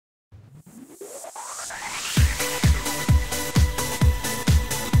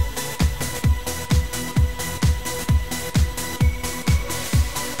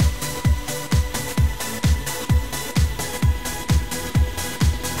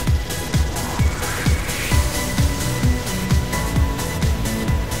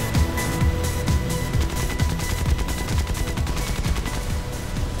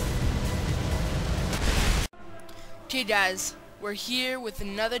guys, we're here with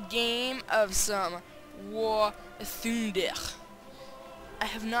another game of some War Thunder. I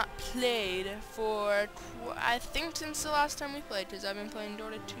have not played for, I think since the last time we played, because I've been playing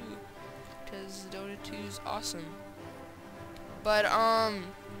Dota 2, because Dota 2 is awesome. But,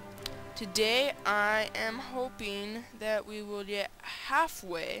 today I am hoping that we will get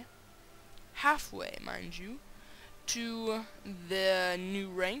halfway, mind you, to the new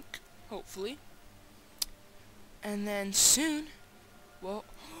rank, hopefully. And then soon, well,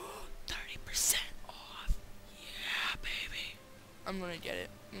 30% off. Yeah, baby. I'm gonna get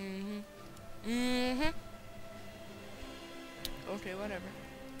it. Okay, whatever.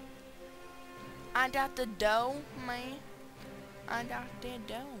 I got the dough, man. I got that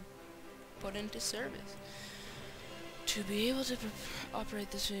dough. Put into service. To be able to operate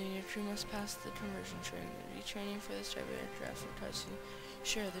this video, your crew must pass the conversion training. The retraining for this type of aircraft will touch you.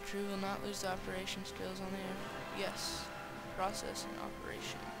 Sure, the crew will not lose the operation skills on the air. Yes. Process and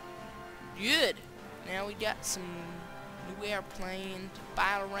operation. Good! Now we got some new airplane to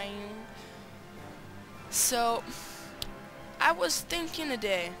battle around. So, I was thinking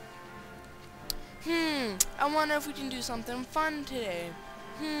today, I wonder if we can do something fun today.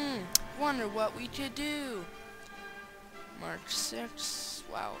 Wonder what we could do. March 6th.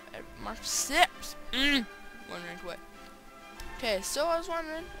 Wow, March 6th. Wondering what. Okay, so I was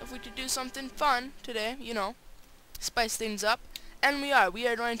wondering if we could do something fun today, you know, spice things up. And we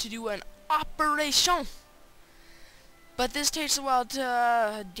are going to do an operation. But this takes a while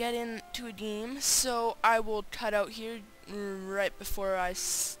to get into a game, so I will cut out here right before I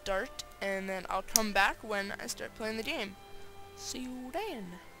start, and then I'll come back when I start playing the game. See you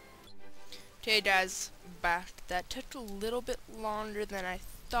then. Okay guys, back. That took a little bit longer than I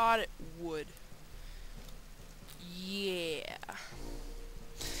thought it would. Yeah.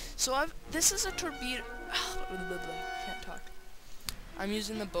 So this is a torpedo. Can't talk. I'm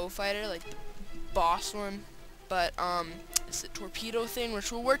using the Beaufighter, like the boss one, but it's the torpedo thing,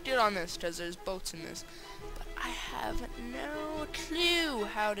 which we'll work it on this because there's boats in this. But I have no clue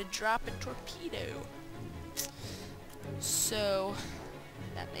how to drop a torpedo, so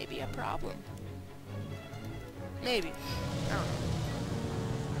that may be a problem. Maybe. I don't know.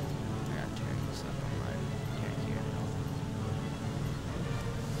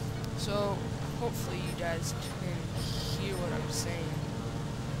 So, hopefully you guys can hear what I'm saying,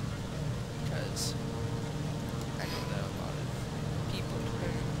 because I know that a lot of people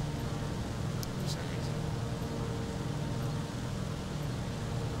can, for some reason.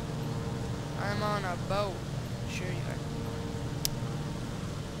 I'm on a boat. Sure you are.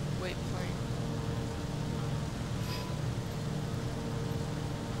 Wait, plane.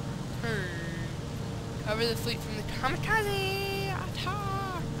 Cover the fleet from the kamikaze attack.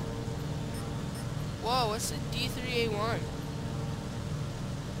 Whoa, what's the D3A1?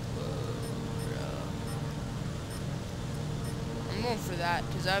 Whoa, bro. I'm going for that,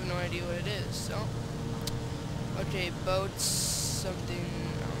 because I have no idea what it is, so. Okay, boats, something,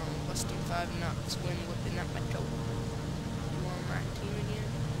 I don't know, busting 5 knots, wind whipping up my coat. You on my team again?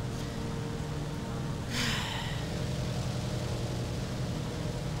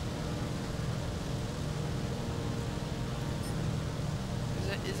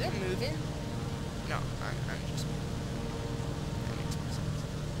 Is it moving? No, I'm just moving. That makes more sense.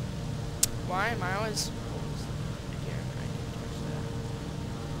 Why am I always... Here, I can touch that.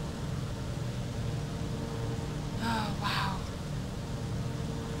 Oh, wow.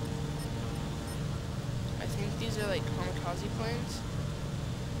 I think these are like kamikaze planes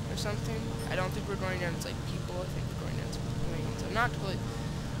or something. I don't think we're going down as like people. I think we're going down as planes. I'm not totally...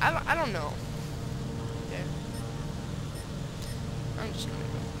 I don't know. Okay. I'm just gonna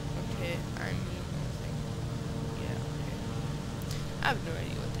go. Okay, I'm nothing. Yeah, okay. I have no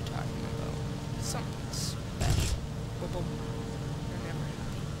idea what they're talking about. Something special. You're never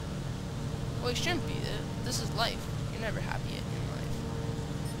happy. Well, you shouldn't be. This is life. You're never happy in life.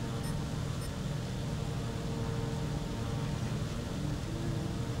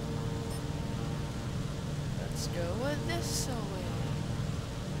 Let's go with this away.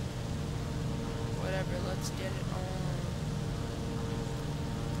 Whatever, let's get it on.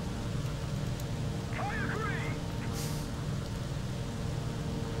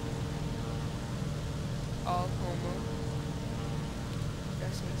 All homo.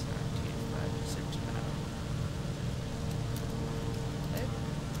 Guessing it's not T5 to 6 battle. Okay.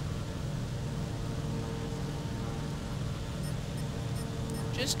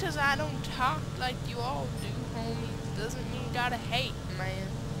 Just cause I don't talk like you all do, homies, doesn't mean you gotta hate, man.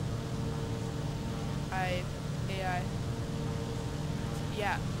 AI.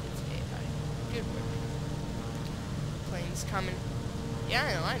 Yeah, it's AI. Good work. airplanes coming.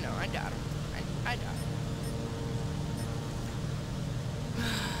 Yeah, I know, I got him. I got him.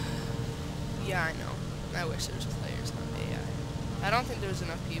 Yeah, I know. I wish there was players, not AI. I don't think there's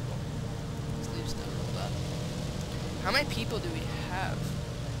enough people. Let's leave stuff up. How many people do we have?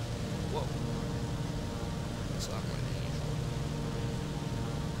 Whoa. That's a lot more than usual.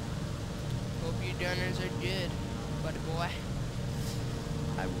 Hope your dinners are good, buddy boy.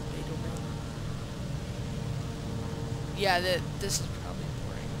 I will wait a minute. Yeah, this is probably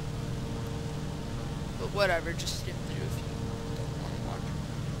boring. But whatever, just skip through if you don't want to watch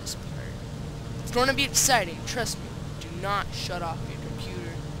this part. It's going to be exciting, trust me. Do not shut off your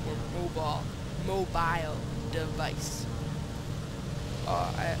computer or mobile device.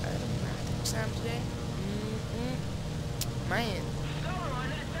 I had a math exam today. Man.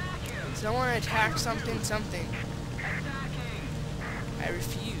 Someone attack something. I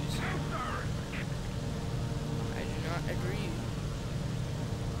refuse. I do not agree.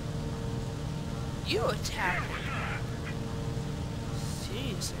 You attack me.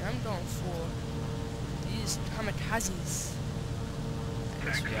 Seriously, I'm going for these kamikazes.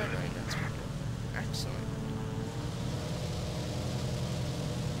 Yes, we are going. That's good. Excellent.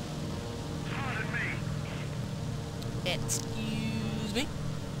 Excuse me.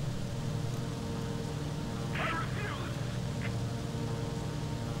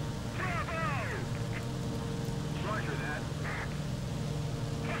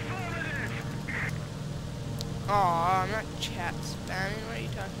 Aw, I'm not chat spamming. What are you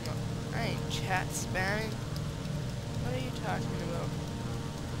talking about? I ain't chat spamming. What are you talking about?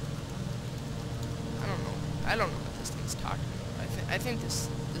 I don't know what this thing's talking about. I think this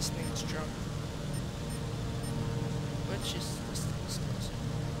thing's drunk. Which is this thing's closer.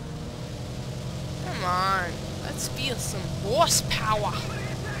 Come on, let's feel some horsepower.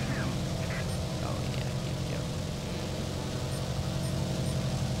 Oh yeah, here we go.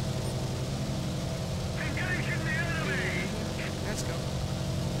 Let's go.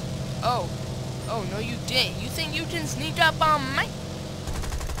 Oh no, you didn't. You think you can sneak up on me?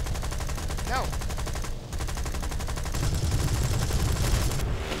 No.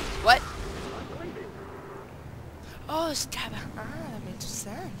 What? Oh, it's cabin. Ah, that makes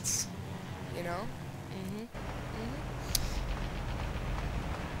sense. You know?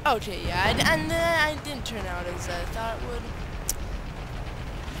 Okay, yeah, and I didn't turn out as I thought it would.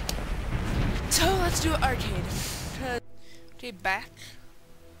 So, let's do arcade. Okay, back.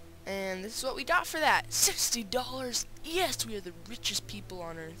 And this is what we got for that. $60! Yes, we are the richest people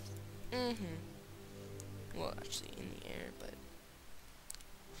on Earth. Well, actually, in the air, but...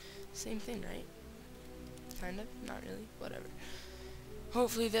 same thing, right? Kind of, not really, whatever.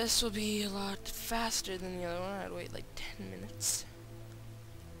 Hopefully this will be a lot faster than the other one. I'd wait like 10 minutes.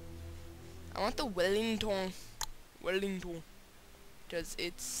 I want the Wellington, because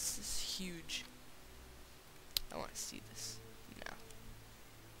it's huge. I want to see this now.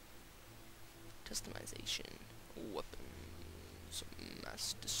 Customization, weapons,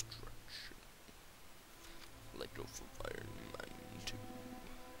 mass destruction, electro for Iron Man 2.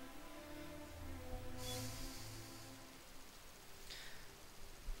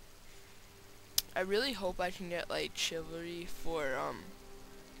 I really hope I can get like chivalry for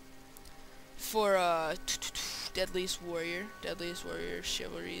Deadliest Warrior. Deadliest Warrior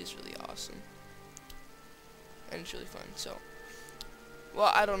chivalry is really awesome. And it's really fun, so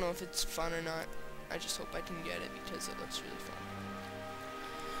well, I don't know if it's fun or not. I just hope I can get it because it looks really fun.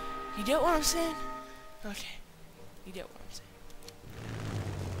 You get what I'm saying? Okay. You get what I'm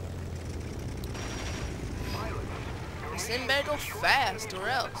saying. Send back go fast or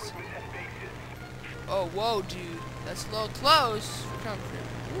else. Oh, whoa, dude. That's a little close for comfort.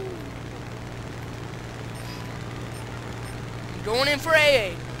 I'm going in for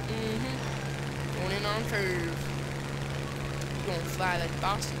AA. Going in on curve. We're gonna fly like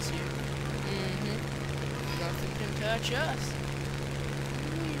Boston's here. Nothing can touch us.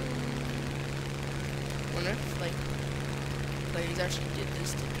 Wonder if, like, planes actually did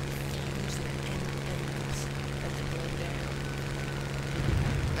this to confuse the enemies as they're going down.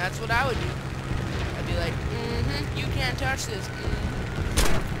 That's what I would do. I'd be like, you can't touch this.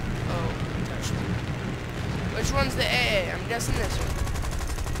 Oh, touch me. Which one's the AA? I'm guessing this one.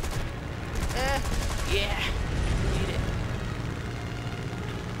 Yeah. Need it.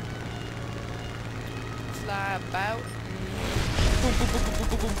 Fly about. Boom, boom, boom, boom, boom,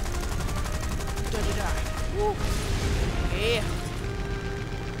 boom, boom. Da-da-da. Woo. Yeah.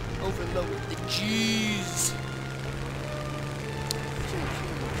 Overload the G's.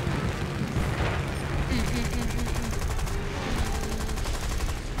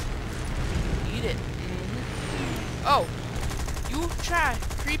 Eat it. Oh. try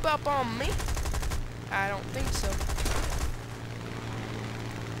creep up on me? I don't think so.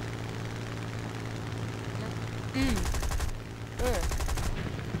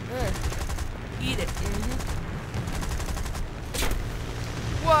 Eat it.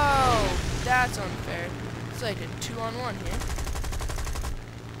 Whoa, that's unfair. It's like a 2-on-1 here.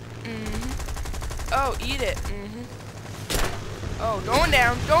 Oh, eat it. Oh, going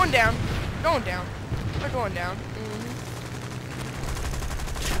down, going down, going down. We're going down.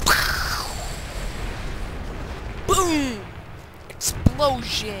 Boom!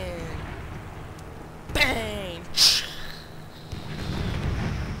 Explosion! Bang!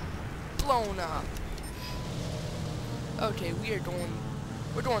 Blown up. Okay, we're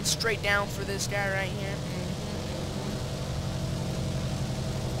going straight down for this guy right here.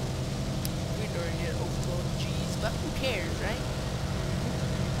 We're doing it overload G's, but who cares, right?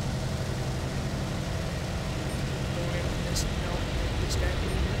 Going in for this, no, this guy.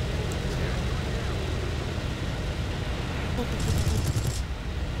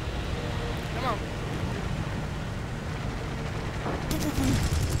 Come on.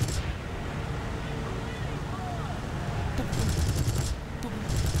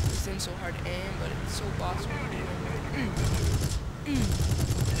 This thing's so hard to aim, but it's so boss when you do it.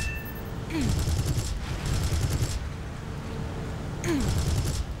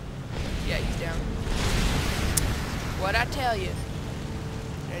 Yeah, he's down. What'd I tell you?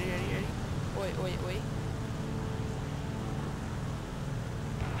 Ready, ready, ready? Wait, wait, wait.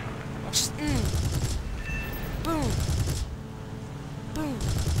 Just, boom. Boom.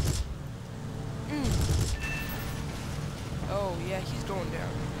 Oh, yeah, he's going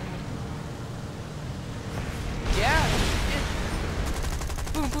down. Yeah.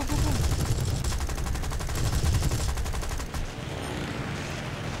 Boom, boom, boom, boom.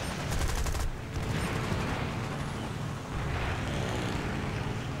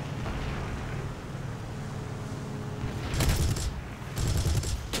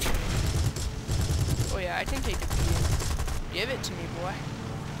 Oh, yeah, I can take the beating. Give it to me, boy.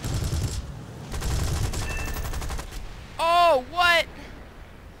 Oh, what?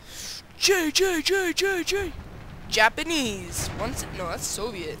 J. Japanese. No, that's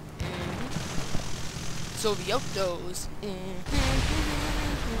Soviet. Sovietos.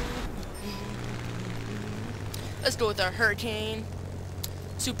 Let's go with our Hurricane.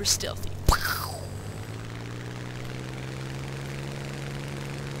 Super stealthy.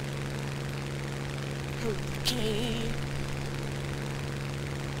 Hurricane.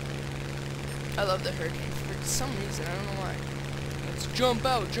 I love the Hurricane for some reason. I don't know why. Let's jump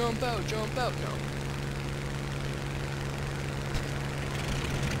out, jump out, jump out. No.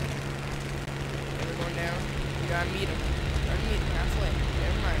 Okay, we're going down. We gotta meet him. Gotta meet him halfway.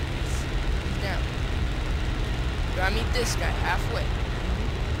 Never mind. He's down. We gotta meet this guy halfway.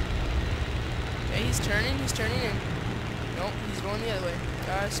 Okay, he's turning in. Nope, he's going the other way.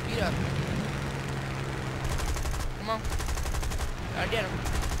 Gotta speed up. Come on. Gotta get him.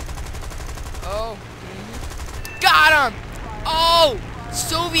 Oh. Got him! Oh!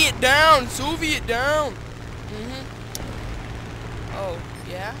 Soviet down! Soviet down! Oh,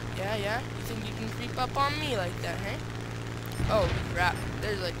 yeah? You think you can creep up on me like that, hey? Oh, crap.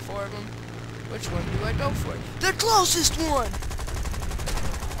 There's like 4 of them. Which one do I go for? The closest one!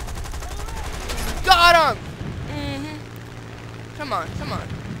 Got him! Come on, come on.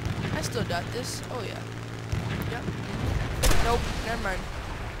 I still got this. Oh, yeah. Yep. Nope, never mind.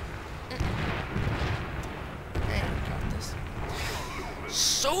 I got this.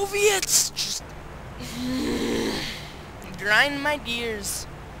 Soviets! Just grind my gears.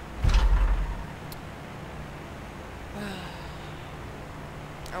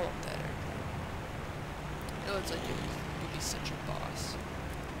 I want that airplane. It looks like it would be such a boss.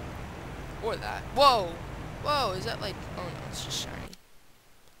 Or that. Whoa! Whoa, is that like... Oh no, it's just shiny.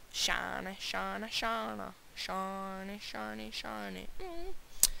 Shiny, shiny, shiny. Shiny, shiny, shiny.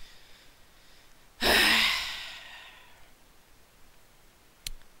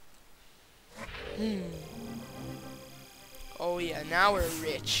 Oh yeah, now we're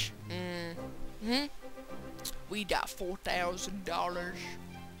rich. We got $4,000.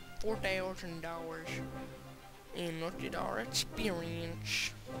 $4,000 in look at our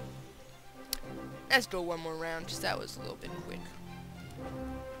experience. Let's go one more round, because that was a little bit quick.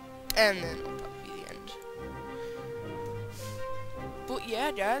 And then it'll probably be the end. But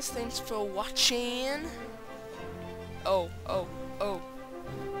yeah, guys, thanks for watching. Oh.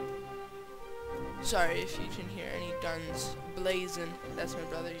 Sorry if you can hear any guns blazing. That's my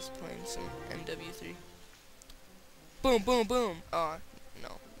brother, he's playing some MW3. Boom, boom, boom. Oh,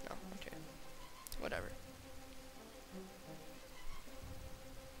 no, okay. Whatever.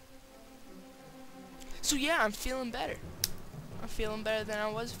 So yeah, I'm feeling better. I'm feeling better than I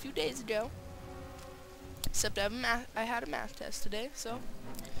was a few days ago. Except I had a math test today, so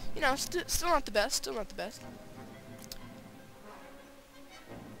you know, still not the best. Still not the best.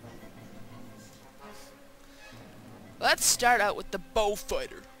 Let's start out with the bow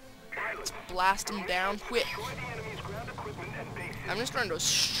fighter. Let's blast him down quick. I'm just gonna go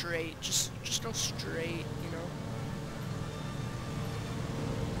straight. Just go straight, you know.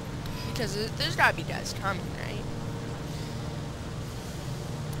 Because there's gotta be guys coming, right?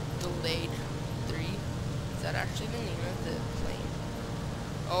 Delayed 3. Is that actually the name of the plane?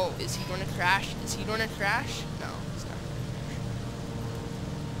 Oh, is he gonna crash? Is he gonna crash? No, he's not gonna crash.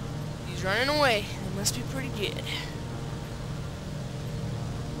 He's running away. It must be pretty good.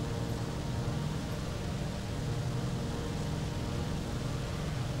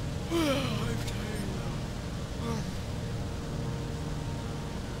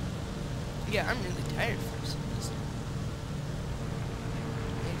 Yeah, I'm really tired for some reason.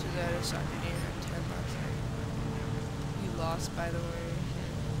 Into that soccer game at 10 last night. We lost, by the way.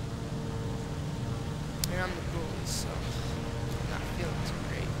 And I'm the goalie, so I'm not feeling too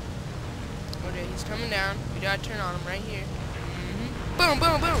great. Okay, he's coming down. We gotta turn on him right here. Boom,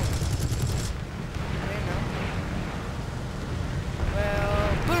 boom, boom! Okay, no.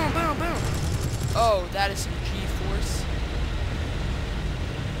 Well, boom, boom, boom! Oh, that is some G-force.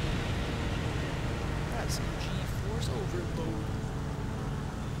 That's some G-force overload.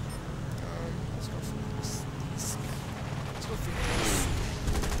 Let's go for this. Let's go for this.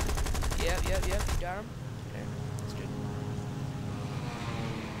 Yep, you got him. Okay, that's good.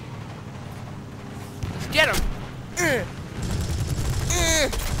 Let's get him! Is there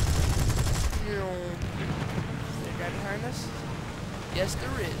a guy behind us? Yes,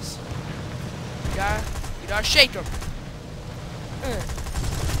 there is. You gotta shake him.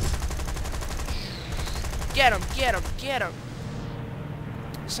 Get him, get him, get him.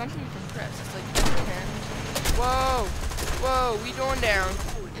 There's something you can press. It's like your hand. Whoa, whoa, we going down.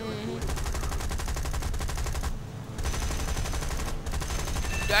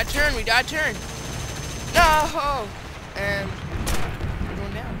 We gotta turn. No! And we're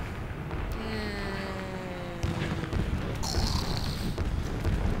going down.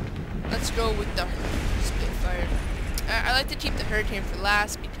 Let's go with the Spitfire. I like to keep the Hurricane for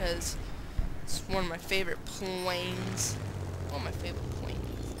last because it's one of my favorite planes. One of my favorite planes.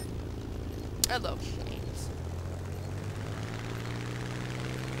 I love planes.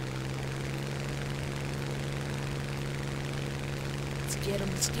 Let's get him,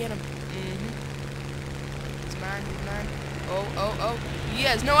 let's get him. He's mine, he's mine. Oh. He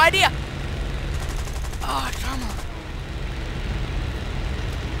has no idea! Oh, come on.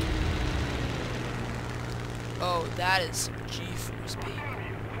 Oh, that is some G-force, baby.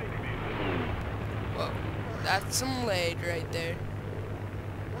 Whoa, that's some leg right there.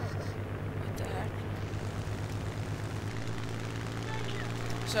 What the heck?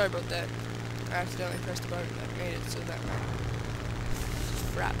 Sorry about that. I accidentally pressed the button that made it so that my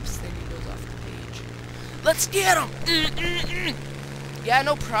fraps thingy goes off the page. Let's get him! Yeah,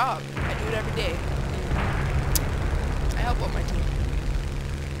 no problem. I do it every day. I help out my team.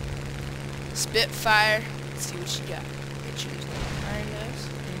 Spitfire. Let's see what she got. It choose behind us.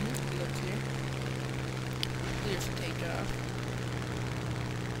 Look clear. Clear for takeoff.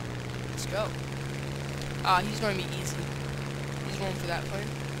 Let's go. Ah, he's going to be easy. He's going for that plane.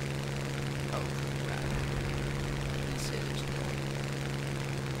 Oh, crap. Let's say there's no.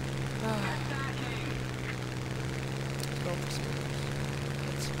 Going for some.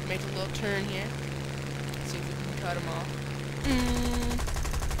 Let's make a little turn here. See if we can cut him off.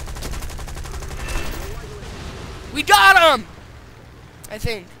 We got him! I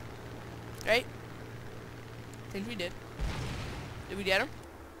think. Right? I think we did. Did we get him?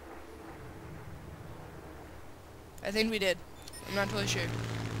 I think we did. I'm not totally sure.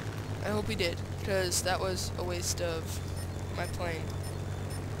 I hope we did, because that was a waste of my plane.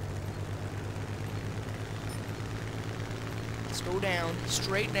 Let's go down.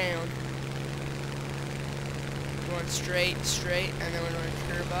 Straight down. Going straight, and then we're going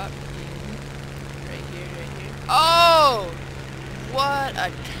to curve up. Right here. Oh! What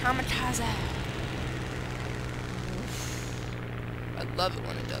a kamikaze! I love it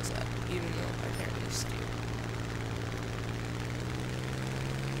when it does that, even though I can't really steer.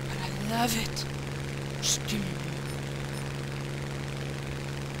 But I love it! Just give me.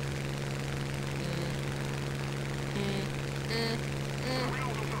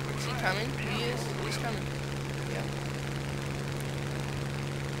 Is he coming? He is. He's coming. Yeah.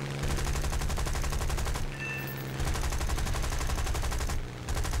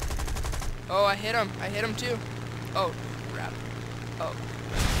 Oh, I hit him. I hit him too. Oh, crap. Oh.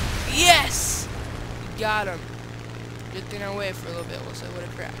 Yes! Got him. Good thing I waited for a little bit, else I would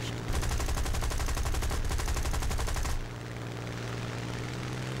have crashed.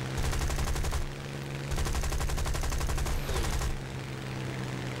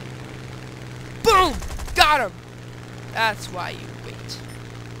 Boom! Got him! That's why you wait.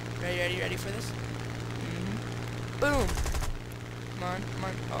 Ready for this? Boom! Come on.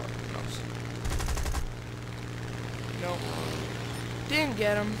 Oh, no. Nope. Didn't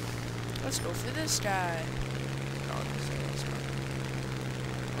get him. Let's go for this guy. No, that's not.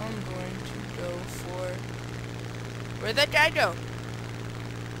 I'm going to go for... Where'd that guy go?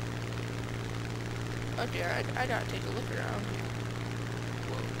 Okay, I gotta take a look around.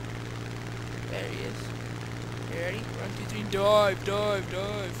 Whoa. There he is. You ready? 1, 2, 3,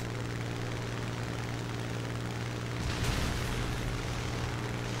 dive!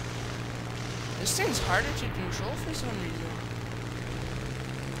 This thing's harder to control for some reason.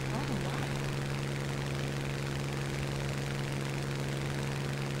 I don't know why.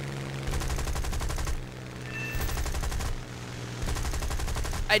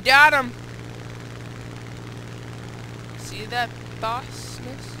 I got him! See that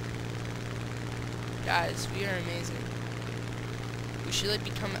bossness? Guys, we are amazing. We should like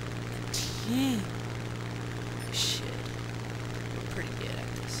become a team. Shit. We're pretty good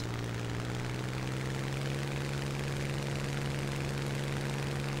at this.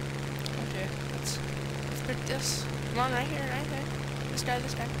 Okay, let's pick this. Come on, right here. This guy. 1,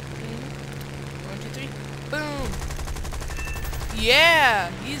 2, 3. Boom!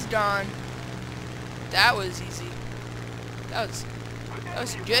 Yeah! He's gone. That was easy. That was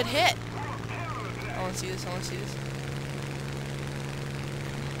a good hit. I wanna see this.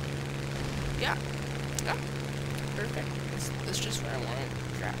 Yeah. Perfect. That's just where I want it to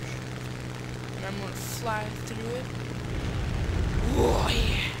crash. And I'm gonna fly through it. Whoa,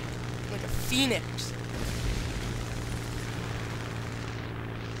 yeah. Like a phoenix.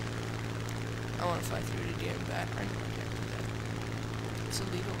 I wanna fly through it again, but I know I can't do that. It's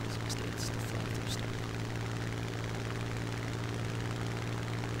illegal in some states to fly through stuff.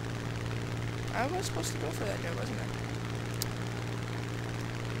 I was supposed to go for that guy, wasn't I?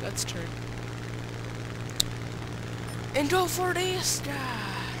 Let's turn. And go for this guy!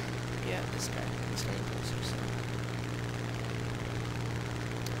 Yeah, this guy. He's coming closer, so.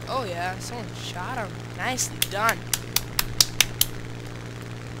 Oh yeah, someone shot him. Nicely done.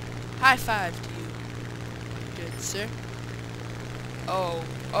 High five to you. Good, sir.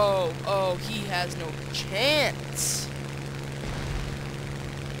 Oh, he has no chance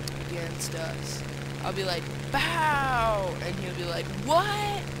against us. I'll be like, bow! And he'll be like,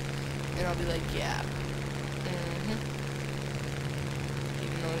 what? And I'll be like, yeah.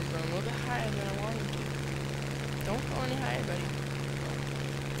 Even though he's going a little bit higher than I want him to. Don't go any higher, buddy.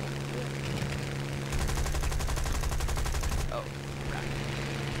 Don't do it. Oh,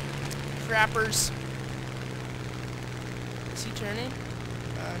 crap. Crappers. Is he turning?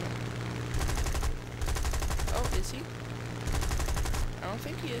 No. Oh, is he? I don't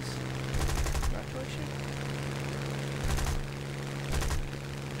think he is. Not quite sure.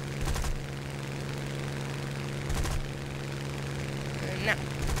 No.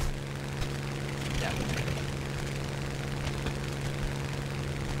 That one.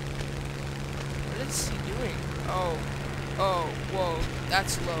 What is he doing? Oh, whoa.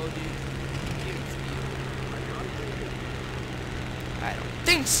 That's low, dude. Good for you. I don't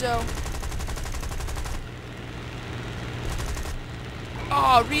think so.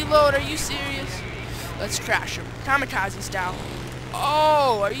 Oh, reload, are you serious? Let's crash him. Kamikaze style.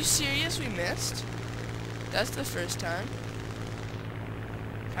 Oh, are you serious? We missed? That's the first time.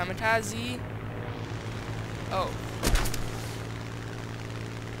 Kamikaze. Oh.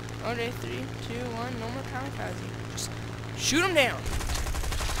 Okay, 3, 2, 1, no more kamikaze. Just shoot him down.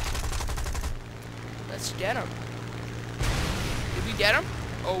 Let's get him. Did we get him?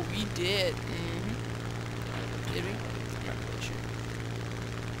 Oh, we did. Did we? I'm not really sure.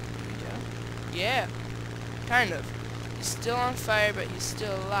 Did we get him? Yeah. Kind of. He's still on fire, but he's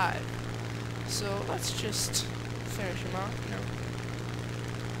still alive. So let's just finish him off, you know.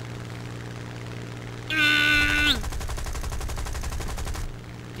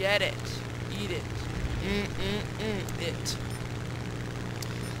 Get it. Eat it. It.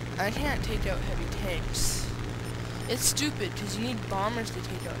 I can't take out heavy tanks. It's stupid, because you need bombers to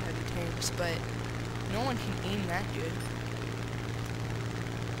take out heavy tanks, but no one can aim that good.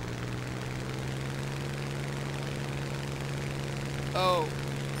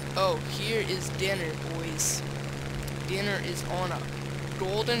 Oh, here is dinner, boys. Dinner is on a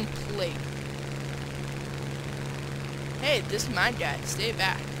golden plate. Hey, this is my guy. Stay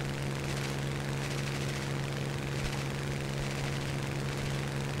back.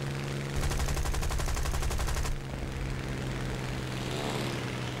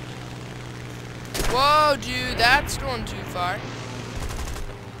 Whoa, dude, that's going too far.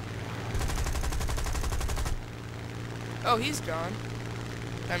 Oh, he's gone.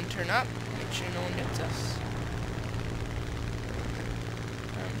 Time to turn up. Make sure no one gets us.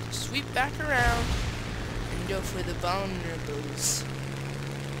 Time to sweep back around and go for the vulnerables.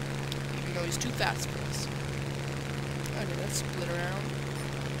 Even though he's too fast for us. Okay, let's split around.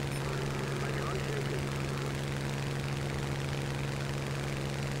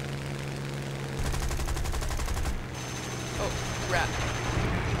 Oh, crap.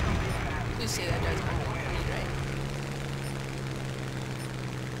 Please say that does not me, right?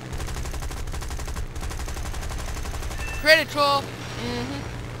 Critical!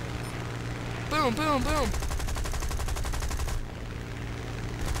 Boom, boom, boom.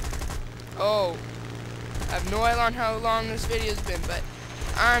 Oh. I have no idea on how long this video's been, but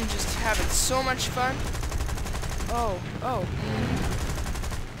I'm just having so much fun. Oh.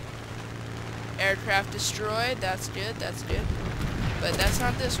 Aircraft destroyed. That's good, that's good. But that's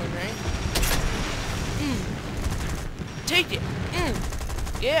not this one, right? Take it.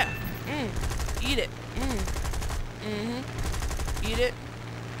 Yeah. Eat it. Eat it.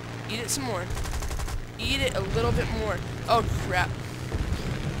 Eat it some more. Eat it a little bit more. Oh, crap.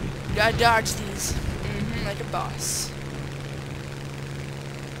 Gotta dodge these. Like a boss.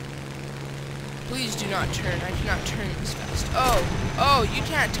 Please do not turn. I cannot turn this fast. Oh, you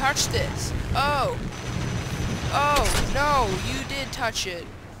can't touch this. Oh, no, you did touch it.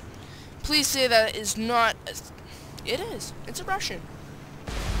 Please say that is not... It is. It's a Russian.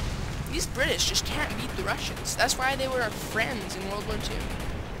 These British just can't beat the Russians. That's why they were our friends in World War II.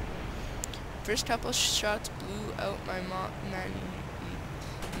 First couple shots blew out my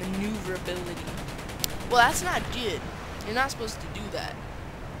maneuverability. Well, that's not good. You're not supposed to do that.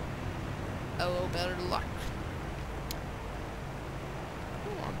 Hello, better luck. I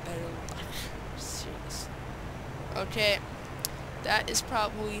want better luck. Seriously. Okay. That is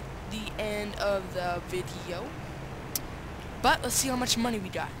probably the end of the video. But let's see how much money we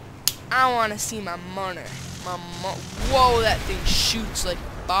got. I want to see my money. Whoa, that thing shoots like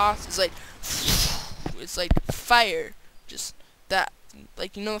a boss. It's like fire. Just that.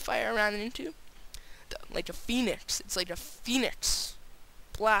 Like, you know the fire I ran into? Like a phoenix. It's like a phoenix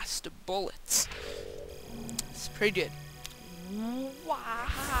blast of bullets. It's pretty good.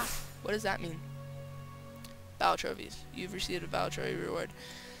 Wow. What does that mean? Battle trophies. You've received a battle trophy reward.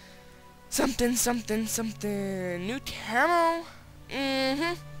 Something. New camo.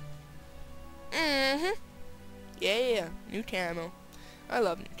 Yeah. New camo. I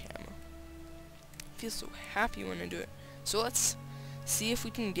love new camo. I feel so happy when I do it. So let's see if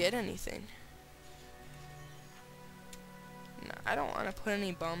we can get anything. No, I don't want to put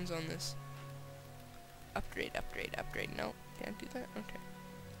any bombs on this. Upgrade. No, can't do that. Okay.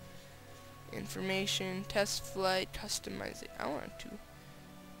 Information, test flight, customize it. I want to.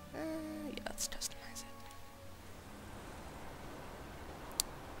 Yeah, let's customize it.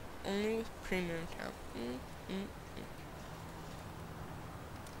 Only with premium count.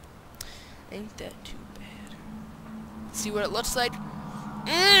 Ain't that too bad? See what it looks like.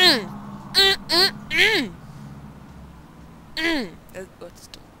 That looks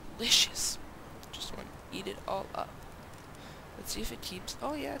delicious. Just want to eat it all up. Let's see if it keeps.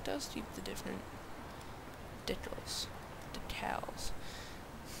 Oh yeah, it does keep the different decals.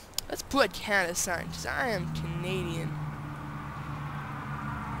 Let's put Canada sign because I am Canadian.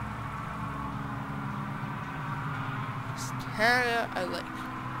 Canada, I like.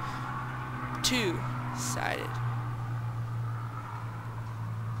 Two-sided.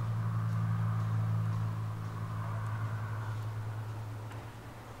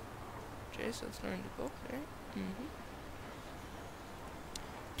 Okay, so it's going to go there.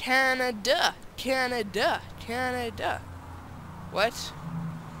 Canada. What?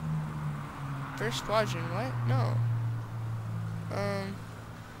 First squadron, what? No.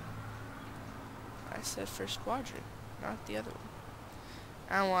 I said first squadron, not the other one.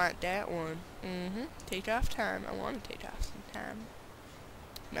 I want that one. Take off time. I want to take off some time.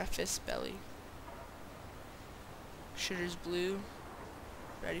 Memphis belly. Shooter's blue.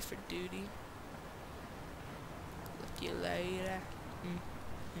 Ready for duty. Look you later.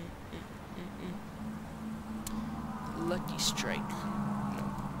 Lucky strike.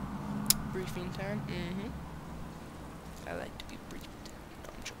 Nope. Briefing time. I like to be briefed.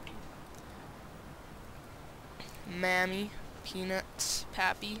 Don't joke. Mammy, peanuts,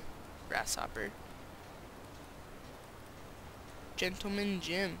 Pappy, grasshopper. Gentleman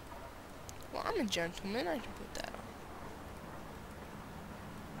Jim. Well, I'm a gentleman. I can put that on.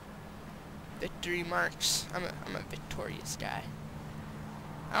 Victory marks. I'm a victorious guy.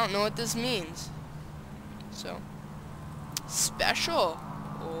 I don't know what this means. So, special.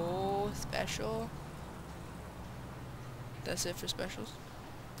 Oh, special. That's it for specials.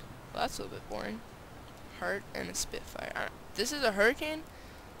 Well, that's a little bit boring. Heart and a Spitfire. This is a Hurricane.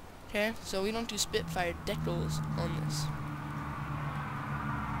 Okay, so we don't do Spitfire decals on this.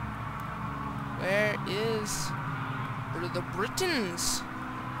 Where are the Britons?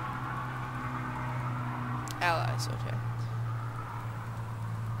 Allies, okay.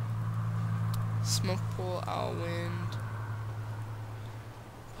 Smoke pole, owl wind.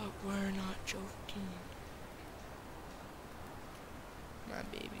 But we're not joking. My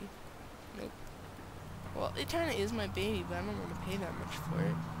baby. Nope. Well, it kinda is my baby, but I don't want to pay that much for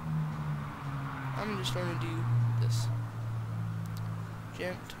it. I'm just going to do this.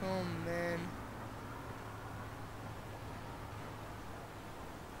 Gentleman.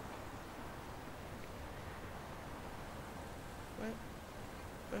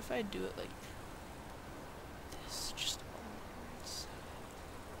 What if I do it like this? Just on one side.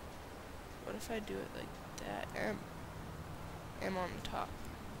 What if I do it like that? M on the top.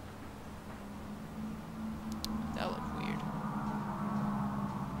 That look weird.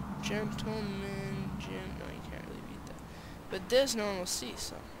 Gentleman Jim. No, you can't really read that. But this no one will see,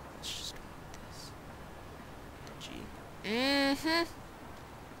 so let's just go with this. G.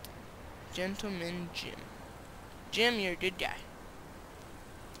 Gentleman Jim. Jim, you're a good guy.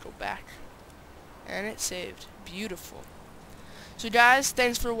 Go back. And it saved. Beautiful. So guys,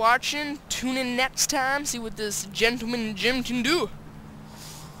 thanks for watching. Tune in next time, see what this Gentleman Jim can do.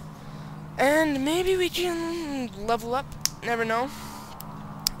 And maybe we can level up. Never know.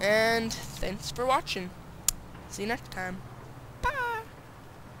 And thanks for watching. See you next time.